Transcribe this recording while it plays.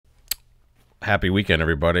Happy weekend,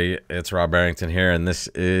 everybody. It's Rob Barrington here, and this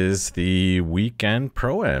is the Weekend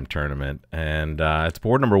Pro-Am Tournament, and it's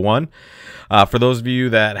board number one. For those of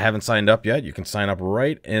you that haven't signed up yet, you can sign up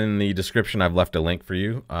right in the description. I've left a link for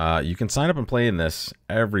you. You can sign up and play in this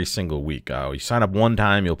every single week. You sign up one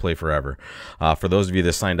time, you'll play forever. For those of you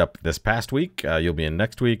that signed up this past week, you'll be in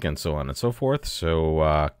next week, and so on and so forth.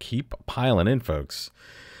 So keep piling in, folks,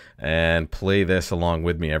 and play this along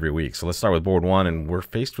with me every week. So let's start with board one, and we're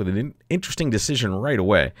faced with an interesting decision right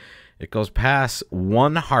away. It goes past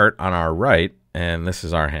one heart on our right, and this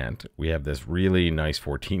is our hand. We have this really nice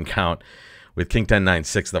 14 count with King 10, 9,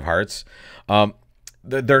 6 of hearts.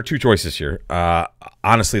 There are two choices here.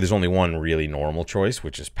 Honestly, there's only one really normal choice,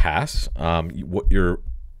 which is pass. What you're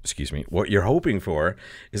hoping for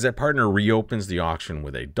is that partner reopens the auction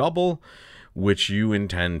with a double, which you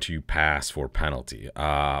intend to pass for penalty.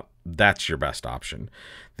 That's your best option.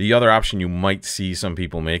 The other option you might see some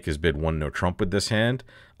people make is bid one no trump with this hand.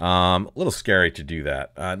 A little scary to do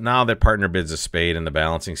that. Now that partner bids a spade in the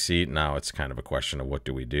balancing seat, now it's kind of a question of what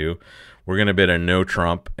do we do. We're going to bid a no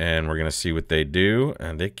trump, and we're going to see what they do.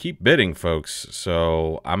 And they keep bidding, folks,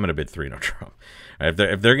 so I'm going to bid three no trump. If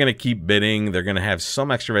they're going to keep bidding, they're going to have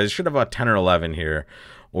some extra. They should have a 10 or 11 here,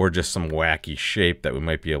 or just some wacky shape that we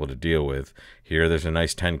might be able to deal with. Here, there's a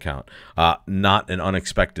nice 10 count. Not an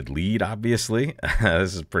unexpected lead, obviously.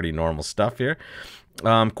 This is pretty normal stuff here.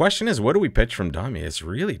 Question is, what do we pitch from dummy? It's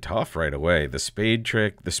really tough right away. The spade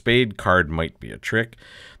trick, the spade card might be a trick.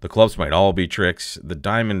 The clubs might all be tricks. The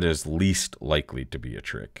diamond is least likely to be a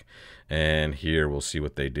trick. And here, we'll see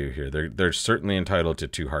what they do here. They're certainly entitled to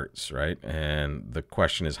two hearts, right? And the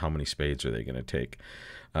question is, how many spades are they going to take?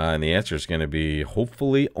 And the answer is going to be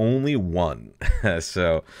hopefully only one.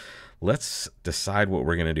 So let's decide what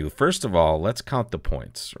we're going to do. First of all, let's count the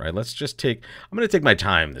points, right? Let's just take, I'm going to take my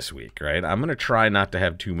time this week, right? I'm going to try not to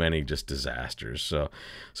have too many just disasters. So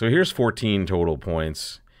here's 14 total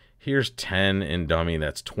points. Here's 10 in dummy.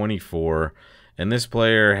 That's 24. And this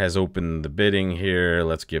player has opened the bidding here.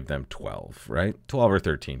 Let's give them 12, right? 12 or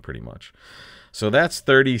 13 pretty much. So that's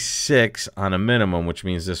 36 on a minimum, which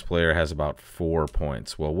means this player has about 4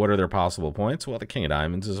 points. Well, what are their possible points? Well, the King of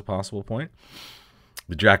Diamonds is a possible point.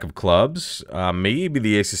 The Jack of Clubs, maybe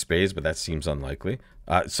the Ace of Spades, but that seems unlikely.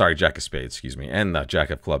 Sorry, Jack of Spades, excuse me, and the Jack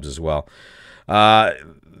of Clubs as well.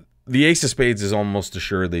 The Ace of Spades is almost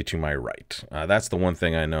assuredly to my right. That's the one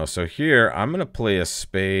thing I know. So here, I'm going to play a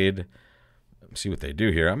spade. See what they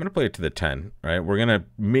do here. I'm going to play it to the 10, right? We're going to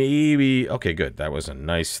maybe... Okay, good. That was a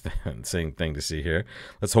nice thing to see here.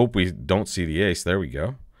 Let's hope we don't see the ace. There we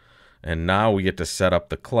go. And now we get to set up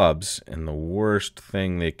the clubs. And the worst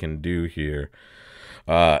thing they can do here...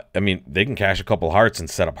 I mean, they can cash a couple hearts and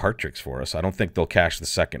set up heart tricks for us. I don't think they'll cash the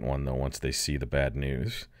second one, though, once they see the bad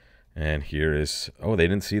news. And here is... Oh, they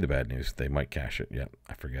didn't see the bad news. They might cash it. Yep,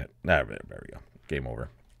 I forget. There we go. Game over.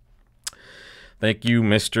 Thank you,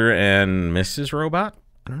 Mr. and Mrs. Robot.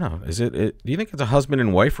 I don't know. Is it do you think it's a husband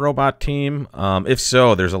and wife robot team? If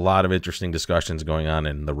so, there's a lot of interesting discussions going on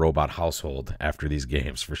in the robot household after these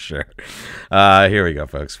games for sure. Here we go,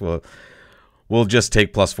 folks. We'll just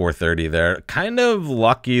take plus 430 there. Kind of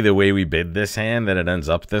lucky the way we bid this hand that it ends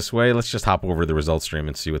up this way. Let's just hop over the results stream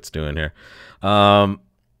and see what's doing here. Yeah,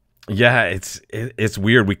 it's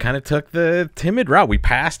weird. We kind of took the timid route. We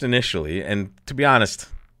passed initially, and to be honest,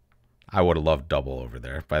 I would have loved double over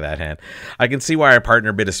there by that hand. I can see why our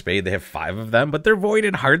partner bid a spade. They have 5 of them, but they're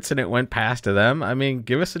voided hearts and it went past to them. I mean,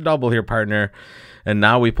 give us a double here, partner. And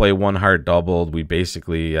now we play one heart doubled. We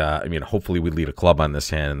basically, I mean, hopefully we lead a club on this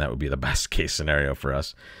hand, and that would be the best case scenario for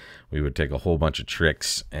us. We would take a whole bunch of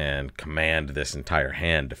tricks and command this entire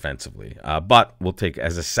hand defensively. But we'll take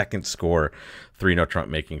as a second score 3 no trump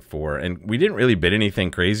making 4. And we didn't really bid anything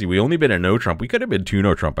crazy. We only bid a no trump. We could have bid 2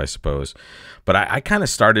 no trump, I suppose. But I kind of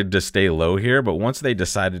started to stay low here. But once they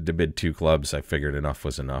decided to bid 2 clubs, I figured enough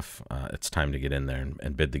was enough. It's time to get in there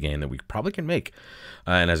and bid the game that we probably can make.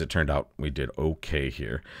 And as it turned out, we did okay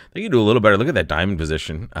here. They could do a little better. Look at that diamond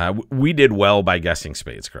position. We did well by guessing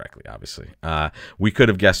spades correctly, obviously. We could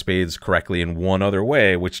have guessed spades correctly in one other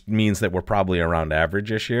way, which means that we're probably around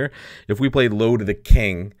average-ish here. If we played low to the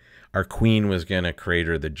king, our queen was going to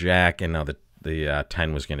crater the jack, and now the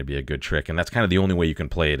 10 was going to be a good trick. And that's kind of the only way you can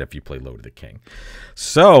play it if you play low to the king.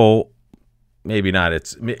 So maybe not.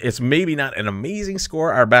 It's maybe not an amazing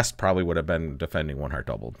score. Our best probably would have been defending one heart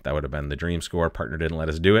doubled. That would have been the dream score. Partner didn't let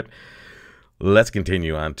us do it. Let's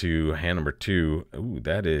continue on to hand number 2. Ooh,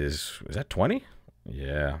 is that 20?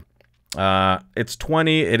 Yeah. It's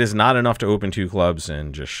 20. It is not enough to open 2 clubs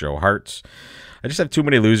and just show hearts. I just have too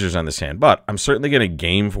many losers on this hand, but I'm certainly going to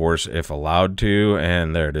game force if allowed to,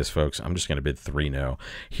 and there it is, folks. I'm just going to bid 3-no.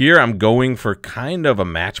 Here, I'm going for kind of a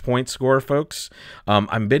match point score, folks.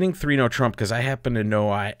 I'm bidding 3-no trump because I happen to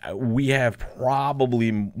know we have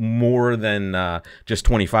probably more than just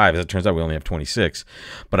 25. As it turns out, we only have 26,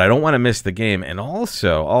 but I don't want to miss the game, and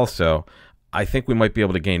also, I think we might be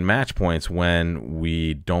able to gain match points when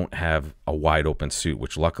we don't have a wide open suit,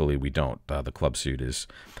 which luckily we don't. The club suit is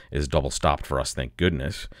double stopped for us, thank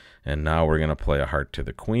goodness. And now we're going to play a heart to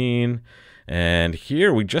the queen. And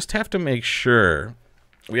here we just have to make sure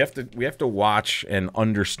we have to watch and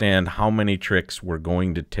understand how many tricks we're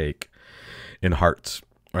going to take in hearts.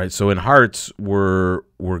 Right? So in hearts, we're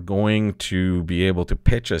going to be able to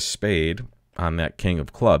pitch a spade on that king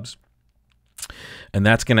of clubs. And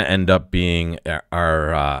that's going to end up being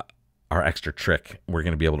our extra trick. We're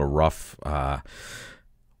going to be able to rough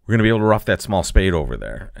that small spade over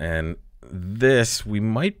there. And this, we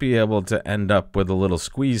might be able to end up with a little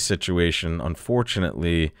squeeze situation.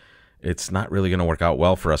 Unfortunately, it's not really going to work out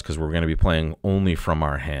well for us because we're going to be playing only from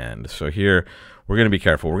our hand. So here, we're going to be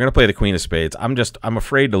careful. We're going to play the queen of spades. I'm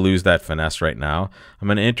afraid to lose that finesse right now. I'm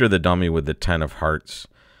going to enter the dummy with the 10 of hearts.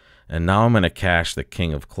 And now I'm going to cash the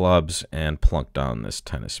king of clubs and plunk down this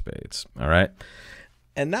 10 of spades. All right.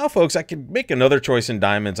 And now, folks, I could make another choice in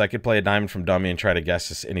diamonds. I could play a diamond from dummy and try to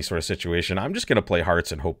guess any sort of situation. I'm just going to play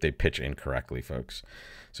hearts and hope they pitch incorrectly, folks.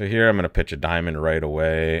 So here I'm going to pitch a diamond right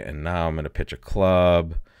away. And now I'm going to pitch a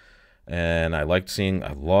club. And I love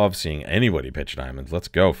seeing anybody pitch diamonds. Let's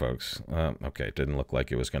go, folks. Okay, it didn't look like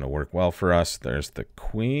it was going to work well for us. There's the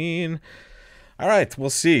queen. All right, we'll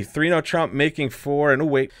see. 3-no trump making 4. And oh,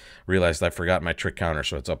 wait. Realized I forgot my trick counter,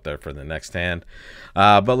 so it's up there for the next hand.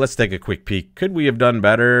 But let's take a quick peek. Could we have done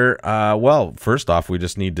better? Well, first off, we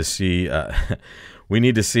just need to see we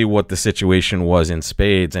need to see what the situation was in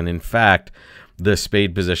spades. And in fact, the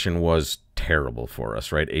spade position was terrible for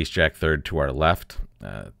us, right? Ace-jack third to our left.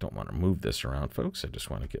 Don't want to move this around, folks. I just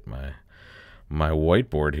want to get my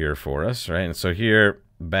whiteboard here for us, right? And so here,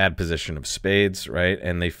 bad position of spades, right?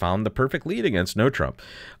 And they found the perfect lead against no trump.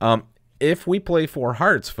 If we play 4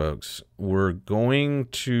 hearts, folks, we're going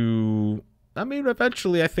to, I mean,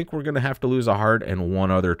 eventually I think we're going to have to lose a heart and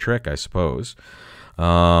one other trick, I suppose.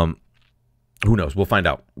 Who knows? We'll find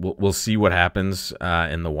out. We'll see what happens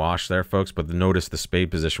in the wash there, folks. But notice the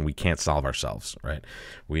spade position we can't solve ourselves, right?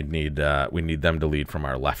 We need them to lead from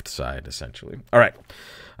our left side, essentially. All right,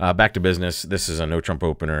 back to business. This is a no trump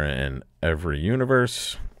opener in every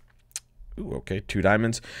universe. Ooh, okay, 2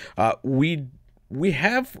 diamonds. We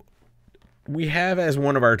have as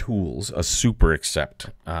one of our tools a super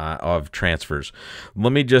accept of transfers.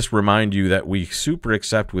 Let me just remind you that we super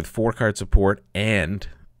accept with 4 card support and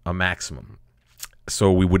a maximum.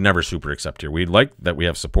 So we would never super accept here. We'd like that we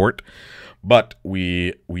have support, but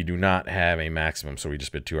we do not have a maximum. So we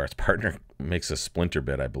just bid 2 hearts. Partner makes a splinter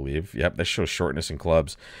bid, I believe. Yep, this shows shortness in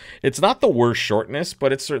clubs. It's not the worst shortness,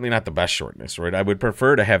 but it's certainly not the best shortness, right? I would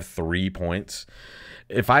prefer to have 3 points.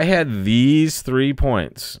 If I had these 3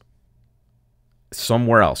 points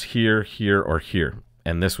somewhere else, here, here, or here,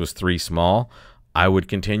 and this was 3 small, I would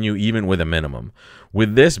continue even with a minimum.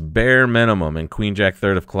 With this bare minimum and queen jack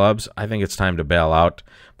third of clubs, I think it's time to bail out.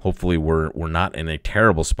 Hopefully we're not in a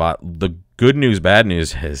terrible spot. The good news, bad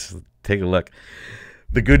news is, take a look.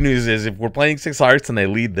 The good news is if we're playing 6 hearts and they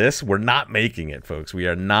lead this, we're not making it, folks. We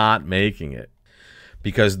are not making it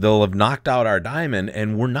because they'll have knocked out our diamond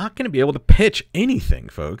and we're not going to be able to pitch anything,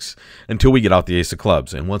 folks, until we get out the ace of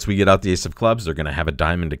clubs. And once we get out the ace of clubs, they're going to have a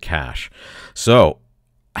diamond to cash. So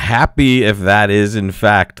happy if that is in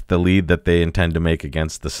fact the lead that they intend to make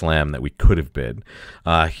against the slam that we could have bid.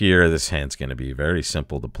 Here, this hand's going to be very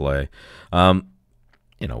simple to play.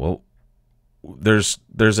 You know, well, there's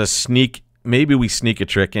a sneak. Maybe we sneak a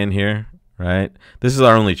trick in here, right? This is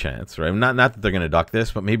our only chance, right? Not that they're going to duck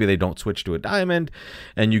this, but maybe they don't switch to a diamond,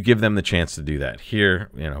 and you give them the chance to do that. Here,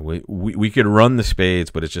 you know, we could run the spades,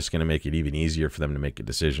 but it's just going to make it even easier for them to make a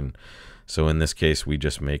decision. So in this case, we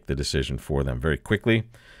just make the decision for them very quickly.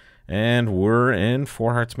 And we're in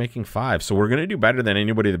 4 hearts making 5. So we're going to do better than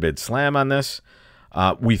anybody that bid slam on this.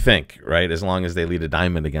 We think, right? As long as they lead a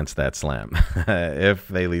diamond against that slam. If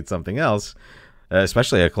they lead something else,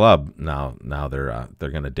 especially a club, now they're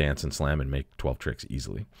going to dance and slam and make 12 tricks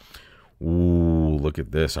easily. Ooh, look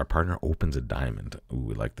at this. Our partner opens a diamond. Ooh,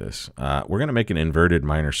 we like this. We're going to make an inverted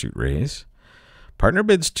minor suit raise. Partner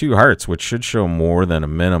bids 2 hearts, which should show more than a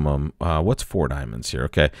minimum. What's 4 diamonds here?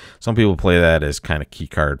 Okay, some people play that as kind of key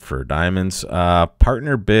card for diamonds.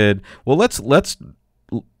 Partner bid. Well, let's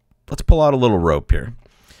pull out a little rope here.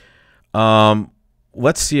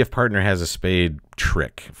 Let's see if partner has a spade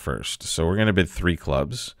trick first. So we're going to bid 3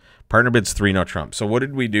 clubs. Partner bids 3 no trump. So what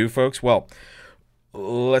did we do, folks? Well,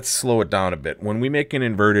 let's slow it down a bit. When we make an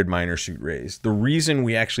inverted minor suit raise, the reason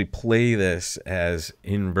we actually play this as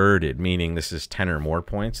inverted, meaning this is 10 or more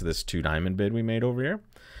points, this 2 diamond bid we made over here,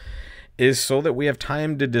 is so that we have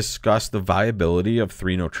time to discuss the viability of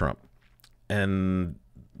 3 no trump. And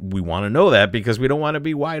we want to know that because we don't want to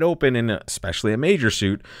be wide open in especially a major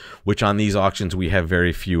suit, which on these auctions we have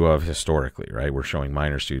very few of historically, right? We're showing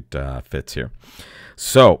minor suit fits here.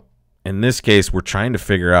 So in this case, we're trying to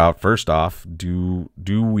figure out, first off, do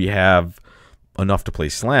we have enough to play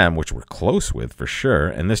slam, which we're close with for sure.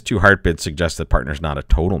 And this 2 heart bid suggests that partner's not a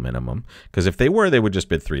total minimum, because if they were, they would just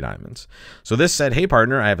bid 3 diamonds. So this said, hey,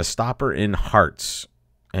 partner, I have a stopper in hearts.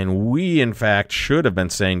 And we, in fact, should have been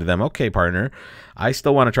saying to them, okay, partner, I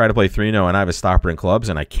still want to try to play 3-0, and I have a stopper in clubs,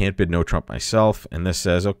 and I can't bid no trump myself. And this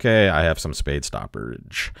says, okay, I have some spade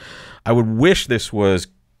stopperage. I would wish this was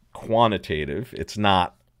quantitative. It's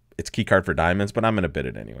not. It's key card for diamonds, but I'm going to bid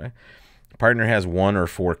it anyway. Partner has 1 or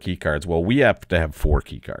 4 key cards. Well, we have to have 4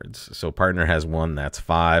 key cards. So partner has 1, that's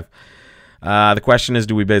 5. The question is,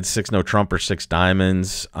 do we bid 6 no trump or 6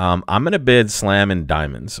 diamonds? I'm going to bid slam and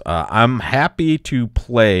diamonds. I'm happy to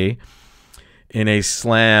play in a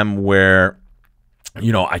slam where,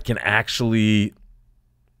 you know, I can actually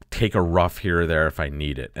take a rough here or there if I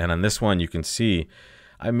need it. And on this one, you can see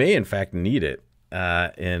I may, in fact, need it.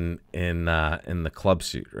 In the club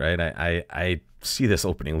suit, right? I see this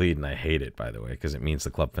opening lead and I hate it, by the way, because it means the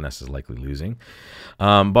club finesse is likely losing.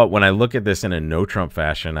 But when I look at this in a no trump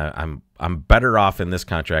fashion, I'm better off in this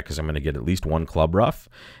contract because I'm going to get at least 1 club rough,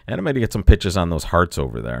 and I'm going to get some pitches on those hearts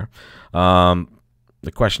over there.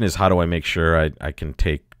 The question is, how do I make sure I can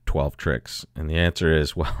take 12 tricks? And the answer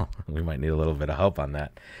is, well, we might need a little bit of help on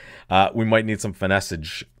that. We might need some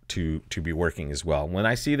finessage to be working as well. When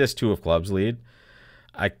I see this 2 of clubs lead,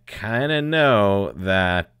 I kind of know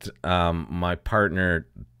that my partner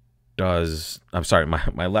does, I'm sorry,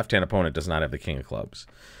 my left-hand opponent does not have the king of clubs.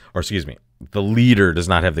 Or excuse me, the leader does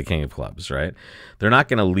not have the king of clubs, right? They're not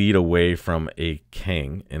going to lead away from a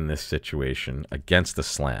king in this situation against the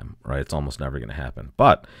slam, right? It's almost never going to happen.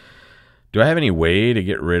 But do I have any way to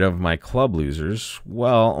get rid of my club losers?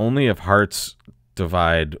 Well, only if hearts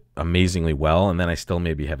divide amazingly well, and then I still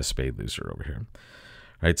maybe have a spade loser over here.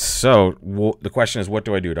 Right, so the question is, what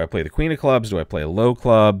do I do? Do I play the queen of clubs? Do I play a low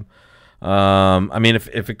club? I mean,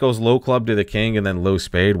 if it goes low club to the king and then low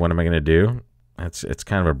spade, what am I going to do? It's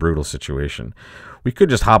kind of a brutal situation. We could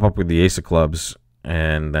just hop up with the ace of clubs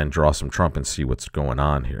and then draw some trump and see what's going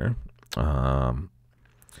on here.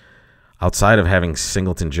 Outside of having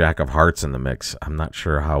singleton jack of hearts in the mix, I'm not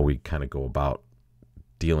sure how we kind of go about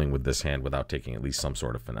dealing with this hand without taking at least some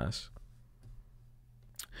sort of finesse.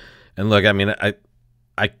 And look, I mean,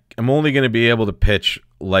 I'm only going to be able to pitch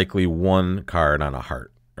likely 1 card on a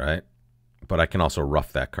heart, right? But I can also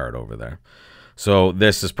rough that card over there. So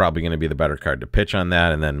this is probably going to be the better card to pitch on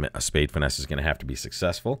that, and then a spade finesse is going to have to be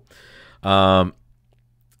successful.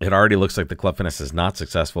 It already looks like the club finesse is not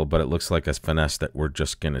successful, but it looks like a finesse that we're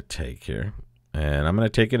just going to take here. And I'm going to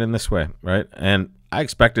take it in this way, right? And I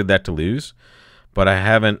expected that to lose, but I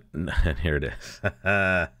haven't. And here it is.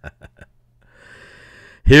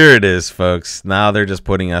 Here it is, folks. Now they're just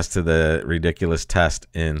putting us to the ridiculous test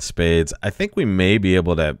in spades. I think we may be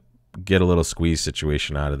able to get a little squeeze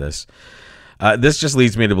situation out of this. This just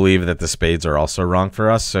leads me to believe that the spades are also wrong for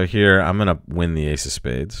us. So here, I'm going to win the ace of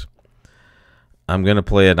spades. I'm going to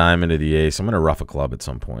play a diamond to the ace. I'm going to rough a club at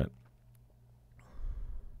some point.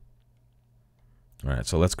 All right,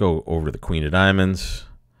 so let's go over the queen of diamonds.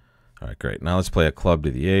 All right, great. Now let's play a club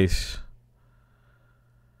to the ace.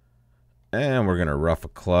 And we're going to rough a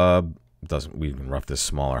club. We can rough this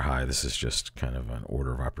small or high. This is just kind of an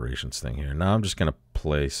order of operations thing here. Now I'm just going to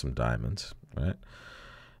play some diamonds, right?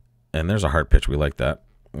 And there's a heart pitch. We like that.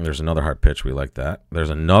 There's another heart pitch. We like that. There's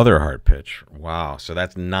another heart pitch. Wow. So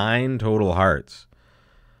that's 9 total hearts.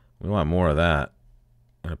 We want more of that.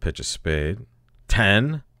 I'm going to pitch a spade.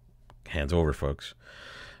 10. Hands over, folks.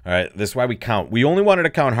 All right. This is why we count. We only wanted to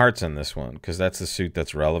count hearts in this one because that's the suit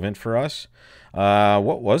that's relevant for us.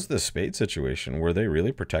 What was the spade situation? Were they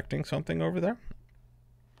really protecting something over there?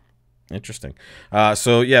 Interesting.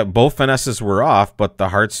 So, yeah, both finesses were off, but the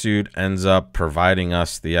heart suit ends up providing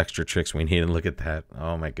us the extra tricks we need. And look at that.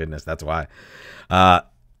 Oh, my goodness. That's why.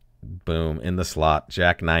 Boom. In the slot.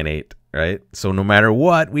 Jack 9-8. Right? So no matter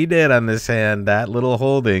what we did on this hand, that little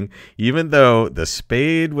holding, even though the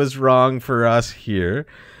spade was wrong for us here,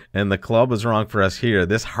 and the club was wrong for us here.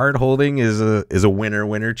 This heart holding is a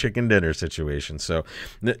winner chicken dinner situation. So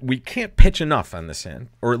we can't pitch enough on this hand,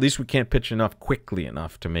 or at least we can't pitch enough quickly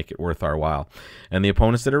enough to make it worth our while. And the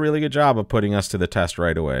opponents did a really good job of putting us to the test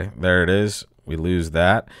right away. There it is. We lose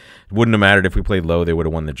that. It wouldn't have mattered if we played low. They would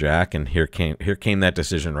have won the jack, and here came that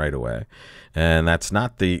decision right away. And that's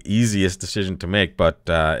not the easiest decision to make, but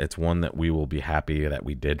it's one that we will be happy that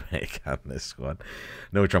we did make on this one.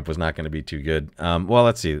 No trump was not going to be too good. Well,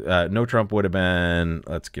 let's see. No trump would have been,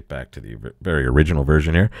 let's get back to the very original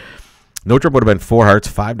version here. No trump would have been 4 hearts,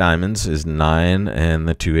 5 diamonds is 9, and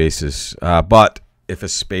the 2 aces. But if a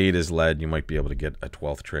spade is led, you might be able to get a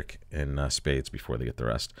 12th trick in spades before they get the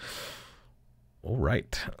rest. All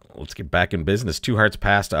right, let's get back in business. 2 hearts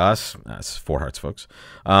passed to us. That's 4 hearts, folks.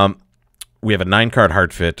 We have a 9-card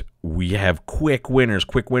heart fit. We have quick winners.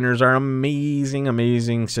 Quick winners are amazing,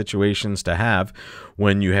 amazing situations to have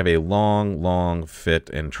when you have a long fit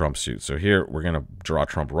and trump suit. So here we're going to draw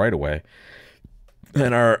trump right away.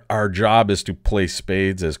 And our job is to play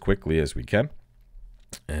spades as quickly as we can.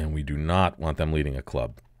 And we do not want them leading a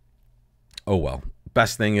club. Oh, well.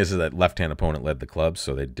 Best thing is that left-hand opponent led the club,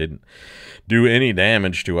 so they didn't do any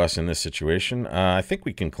damage to us in this situation. I think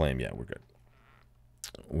we can claim, yeah, we're good.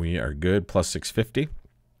 We are good, plus 650.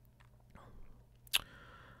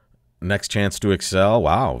 Next chance to excel.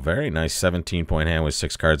 Wow, very nice 17-point hand with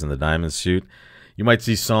 6 cards in the diamond suit. You might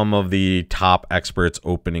see some of the top experts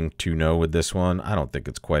opening 2-0 with this one. I don't think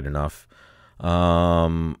it's quite enough.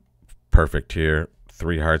 Perfect here.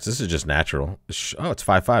 3 hearts. This is just natural. Oh, it's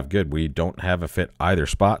 5-5. Good. We don't have a fit either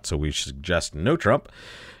spot, so we suggest no trump.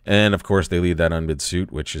 And, of course, they lead that unbid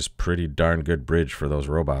suit, which is pretty darn good bridge for those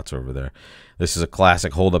robots over there. This is a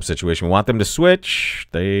classic hold-up situation. We want them to switch.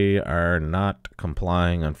 They are not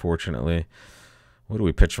complying, unfortunately. What do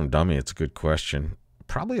we pitch from dummy? It's a good question.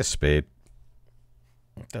 Probably a spade.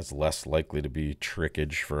 That's less likely to be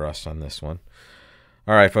trickage for us on this one.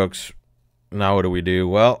 All right, folks. Now what do we do?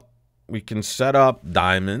 Well, we can set up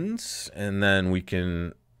diamonds, and then we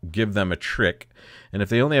can give them a trick. And if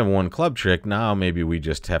they only have 1 club trick, now maybe we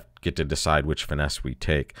just get to decide which finesse we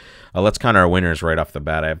take. Let's count our winners right off the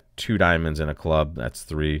bat. I have 2 diamonds and a club. That's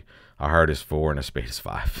 3. A heart is 4, and a spade is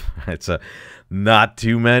 5. It's not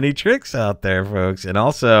too many tricks out there, folks. And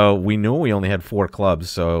also, we knew we only had 4 clubs,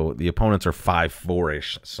 so the opponents are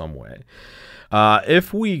 5-4-ish some way.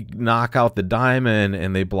 If we knock out the diamond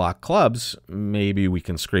and they block clubs, maybe we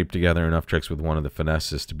can scrape together enough tricks with one of the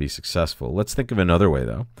finesses to be successful. Let's think of another way,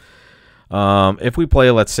 though. If we play,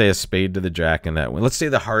 let's say, a spade to the jack in that one. Let's say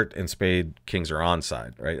the heart and spade kings are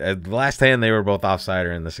onside, right? At the last hand, they were both offside,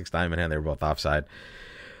 or in the 6th diamond hand, they were both offside.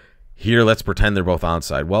 Here, let's pretend they're both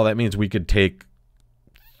onside. Well, that means we could take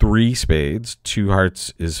 3 spades. 2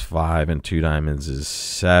 hearts is 5, and 2 diamonds is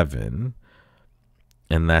 7.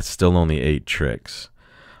 And that's still only 8 tricks.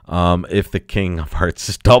 If the king of hearts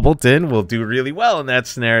is doubleton, we'll do really well in that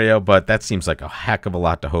scenario, but that seems like a heck of a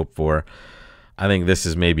lot to hope for. I think this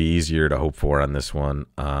is maybe easier to hope for on this one.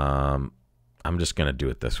 I'm just going to do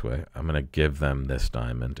it this way. I'm going to give them this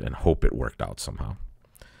diamond and hope it worked out somehow.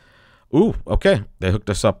 Ooh, okay. They hooked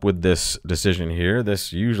us up with this decision here.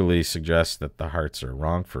 This usually suggests that the hearts are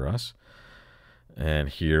wrong for us. And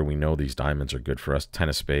here we know these diamonds are good for us. 10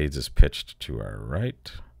 of spades is pitched to our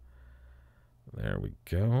right. There we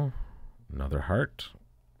go. Another heart.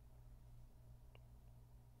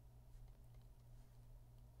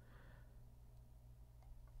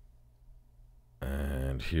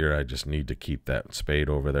 And here I just need to keep that spade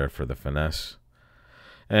over there for the finesse.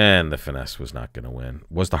 And the finesse was not going to win.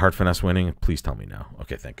 Was the heart finesse winning? Please tell me now.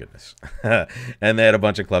 Okay, thank goodness. And they had a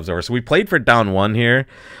bunch of clubs over. So we played for down 1 here.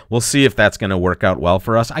 We'll see if that's going to work out well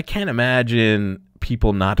for us. I can't imagine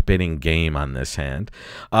people not bidding game on this hand.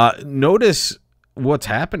 Notice what's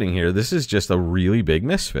happening here. This is just a really big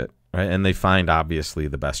misfit. Right? And they find, obviously,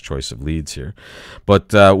 the best choice of leads here.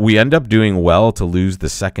 But we end up doing well to lose the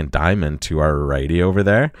 2nd diamond to our righty over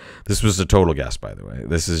there. This was a total guess, by the way.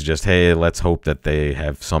 This is just, hey, let's hope that they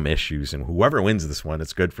have some issues. And whoever wins this one,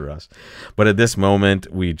 it's good for us. But at this moment,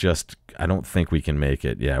 we just, I don't think we can make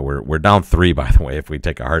it. Yeah, we're down 3, by the way, if we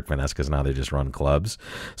take a heart finesse, because now they just run clubs.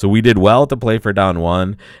 So we did well to play for down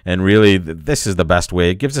 1. And really, this is the best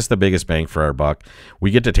way. It gives us the biggest bang for our buck.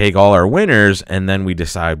 We get to take all our winners, and then we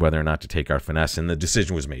decide whether or not to take our finesse, and the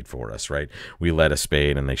decision was made for us, right? We led a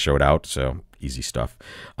spade and they showed out, so easy stuff.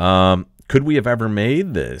 Could we have ever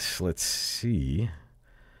made this? Let's see.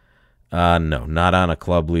 No, not on a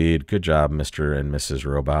club lead. Good job, Mr. and Mrs.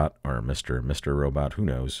 Robot, or Mr. Robot, who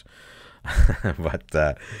knows?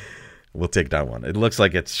 But we'll take down 1. It looks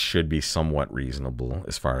like it should be somewhat reasonable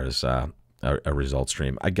as far as a result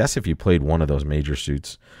stream. I guess if you played one of those major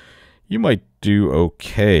suits, You might do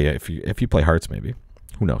okay if you play hearts, maybe.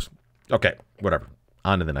 Who knows? Okay, whatever.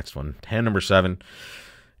 On to the next one. Hand number 7.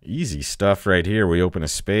 Easy stuff right here. We open a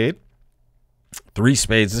spade. 3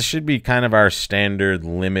 spades. This should be kind of our standard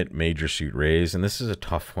limit major suit raise, and this is a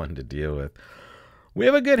tough one to deal with. We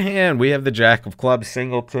have a good hand. We have the Jack of Clubs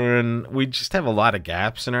singleton. We just have a lot of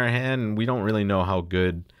gaps in our hand, and we don't really know how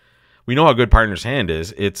good. We know how good partner's hand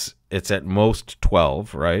is. It's at most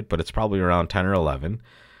 12, right? But it's probably around 10 or 11,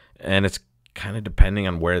 and it's kind of depending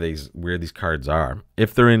on where these cards are.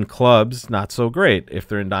 If they're in clubs, not so great. If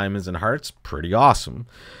they're in diamonds and hearts, pretty awesome.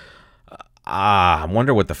 I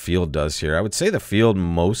wonder what the field does here. I would say the field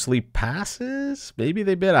mostly passes. Maybe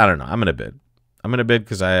they bid. I don't know. I'm going to bid. I'm going to bid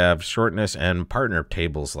because I have shortness, and partner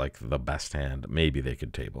tables like the best hand. Maybe they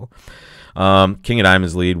could table. King of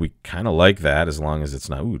diamonds lead. We kind of like that as long as it's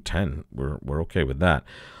not, 10. We're okay with that.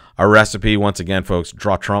 Our recipe, once again, folks,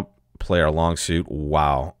 draw trump, play our long suit.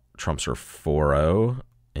 Wow. Trumps are 4-0.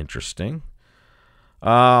 Interesting.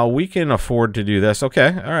 We can afford to do this.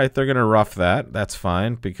 Okay. All right. They're going to rough that. That's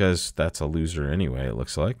fine because that's a loser anyway, it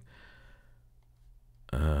looks like.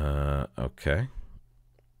 Okay.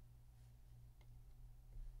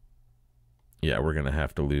 Yeah, we're going to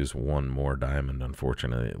have to lose one more diamond,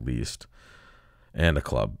 unfortunately, at least. And a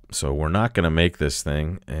club. So we're not going to make this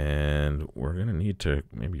thing, and we're going to need to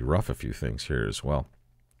maybe rough a few things here as well.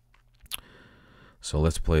 So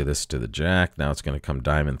let's play this to the jack. Now it's going to come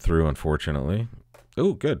diamond through, unfortunately.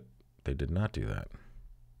 Oh, good. They did not do that.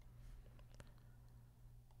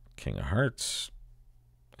 King of hearts.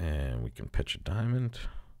 And we can pitch a diamond.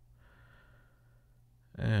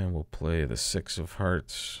 And we'll play the 6 of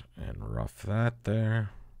hearts and rough that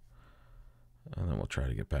there. And then we'll try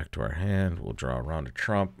to get back to our hand. We'll draw a round of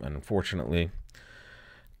trump. And unfortunately,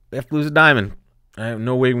 we have to lose a diamond. I have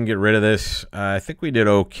no way we can get rid of this. I think we did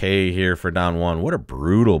okay here for down 1. What a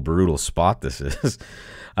brutal, brutal spot this is.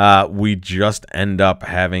 We just end up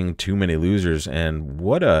having too many losers, and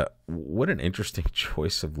what an interesting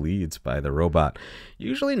choice of leads by the robot.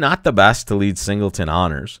 Usually not the best to lead singleton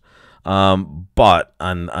honors, but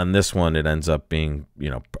on this one it ends up being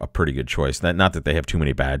a pretty good choice. Not that they have too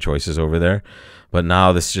many bad choices over there, but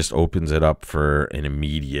now this just opens it up for an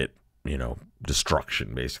immediate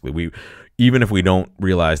destruction. Basically, even if we don't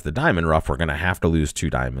realize the diamond rough, we're going to have to lose 2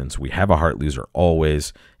 diamonds. We have a heart loser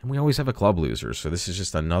always, and we always have a club loser. So this is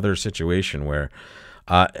just another situation where,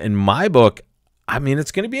 in my book, I mean,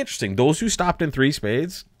 it's going to be interesting. Those who stopped in 3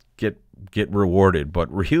 spades get rewarded.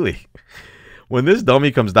 But really, when this dummy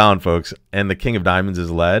comes down, folks, and the king of diamonds is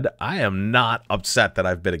led, I am not upset that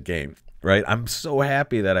I've bid a game. Right, I'm so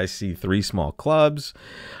happy that I see 3 small clubs.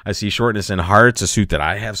 I see shortness in hearts, a suit that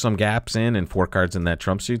I have some gaps in, and 4 cards in that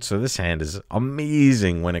trump suit. So this hand is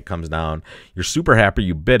amazing when it comes down. You're super happy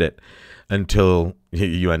you bid it until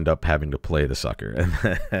you end up having to play the sucker,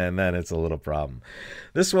 and then it's a little problem.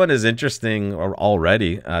 This one is interesting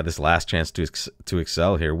already. This last chance to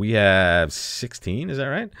excel here. We have 16. Is that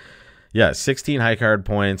right? Yeah, 16 high card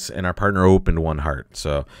points, and our partner opened 1 heart.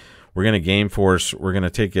 So we're going to game force. We're going to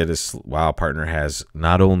take it as, wow, partner has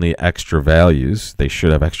not only extra values. They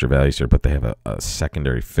should have extra values here, but they have a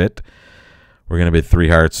secondary fit. We're going to bid 3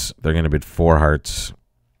 hearts. They're going to bid 4 hearts.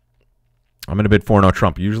 I'm going to bid 4 no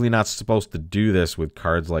trump. Usually not supposed to do this with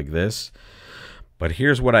cards like this. But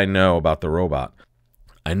here's what I know about the robot.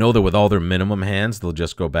 I know that with all their minimum hands, they'll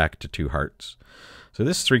just go back to 2 hearts. So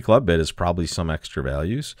this 3 club bid is probably some extra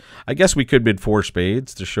values. I guess we could bid 4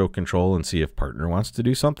 spades to show control and see if partner wants to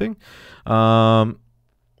do something. I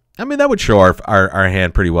mean, that would show our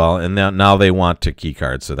hand pretty well. And now they want to key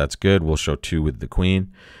cards, so that's good. We'll show 2 with the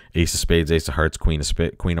queen. Ace of spades, ace of hearts, queen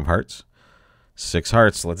of hearts. 6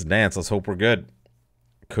 hearts. Let's dance. Let's hope we're good.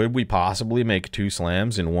 Could we possibly make 2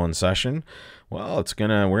 slams in 1 session? Well,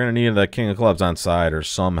 we're gonna need the king of clubs on side or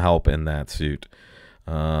some help in that suit.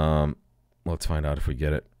 Let's find out if we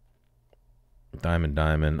get it. Diamond,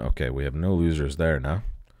 diamond. Okay, we have no losers there now.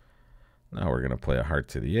 Now we're going to play a heart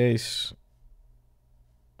to the ace.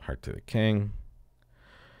 Heart to the king.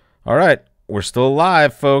 All right. We're still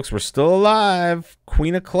alive, folks. We're still alive.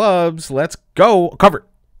 Queen of clubs. Let's go. Cover.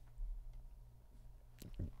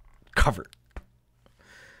 Cover.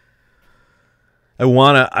 I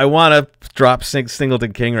wanna drop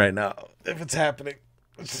singleton king right now if it's happening.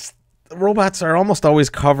 It's just, the robots are almost always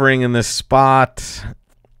covering in this spot.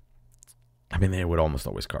 I mean, they would almost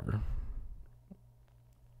always cover.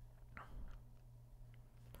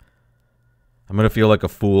 I'm going to feel like a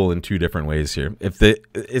fool in 2 different ways here.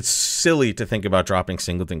 It's silly to think about dropping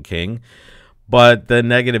singleton king, but the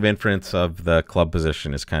negative inference of the club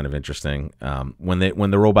position is kind of interesting. When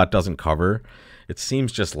the robot doesn't cover, it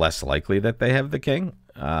seems just less likely that they have the king.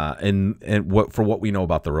 and what we know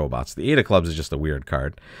about the robots. The 8 of clubs is just a weird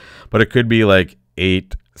card, but it could be like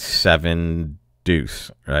 8, 7,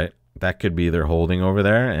 deuce, right? That could be their holding over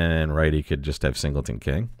there, and righty could just have singleton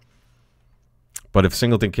king. But if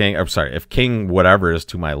singleton king, I'm sorry, if king whatever is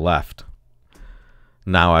to my left,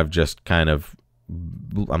 now I've just kind of,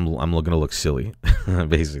 I'm going to look silly,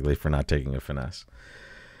 basically, for not taking a finesse.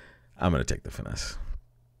 I'm going to take the finesse.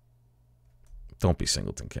 Don't be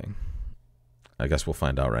singleton king. I guess we'll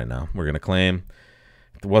find out right now. We're going to claim.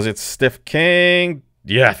 Was it stiff king?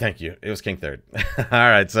 Yeah, thank you. It was king third. All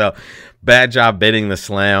right, so bad job bidding the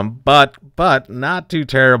slam, but not too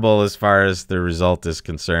terrible as far as the result is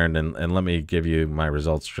concerned. And let me give you my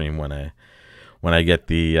result stream when I get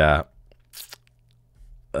the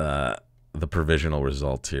provisional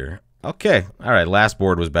result here. Okay, all right. Last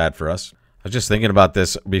board was bad for us. I was just thinking about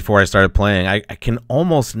this before I started playing. I can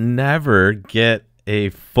almost never get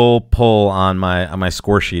a full pull on my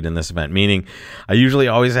score sheet in this event, meaning I usually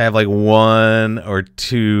always have like 1 or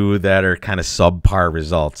 2 that are kind of subpar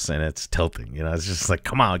results, and it's tilting. You know, it's just like,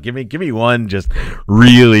 come on, give me one just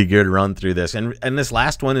really good run through this. And this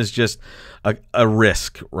last one is just a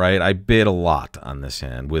risk, right? I bid a lot on this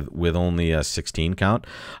hand with only a 16 count.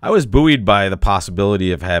 I was buoyed by the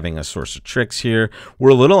possibility of having a source of tricks here. We're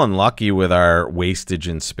a little unlucky with our wastage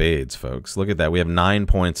in spades, folks. Look at that. We have 9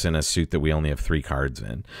 points in a suit that we only have 3 cards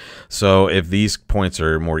in. So if these points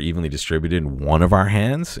are more evenly distributed in one of our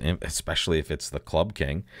hands, especially if it's the club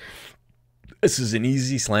king, this is an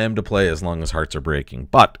easy slam to play as long as hearts are breaking.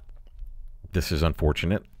 But this is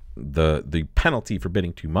unfortunate. The penalty for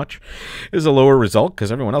bidding too much is a lower result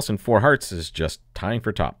because everyone else in 4 hearts is just tying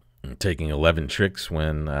for top, taking 11 tricks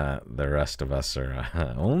when the rest of us are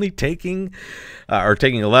only taking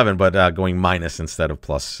 11, but going minus instead of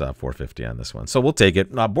plus 450 on this one. So we'll take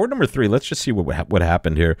it. Board number 3. Let's just see what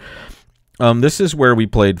happened here. This is where we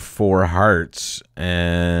played 4 hearts,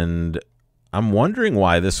 and I'm wondering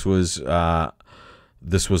why this was a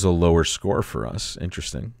lower score for us.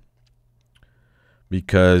 Interesting.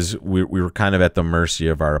 Because we were kind of at the mercy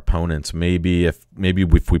of our opponents. Maybe if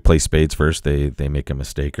we play spades first, they make a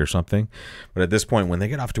mistake or something. But at this point, when they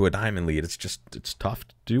get off to a diamond lead, it's tough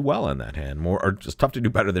to do well in that hand. Or just tough to do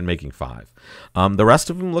better than making 5. The rest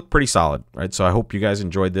of them look pretty solid, right? So I hope you guys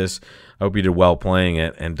enjoyed this. I hope you did well playing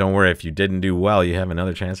it. And don't worry, if you didn't do well, you have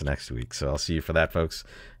another chance next week. So I'll see you for that, folks.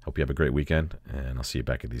 Hope you have a great weekend, and I'll see you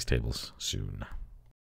back at these tables soon.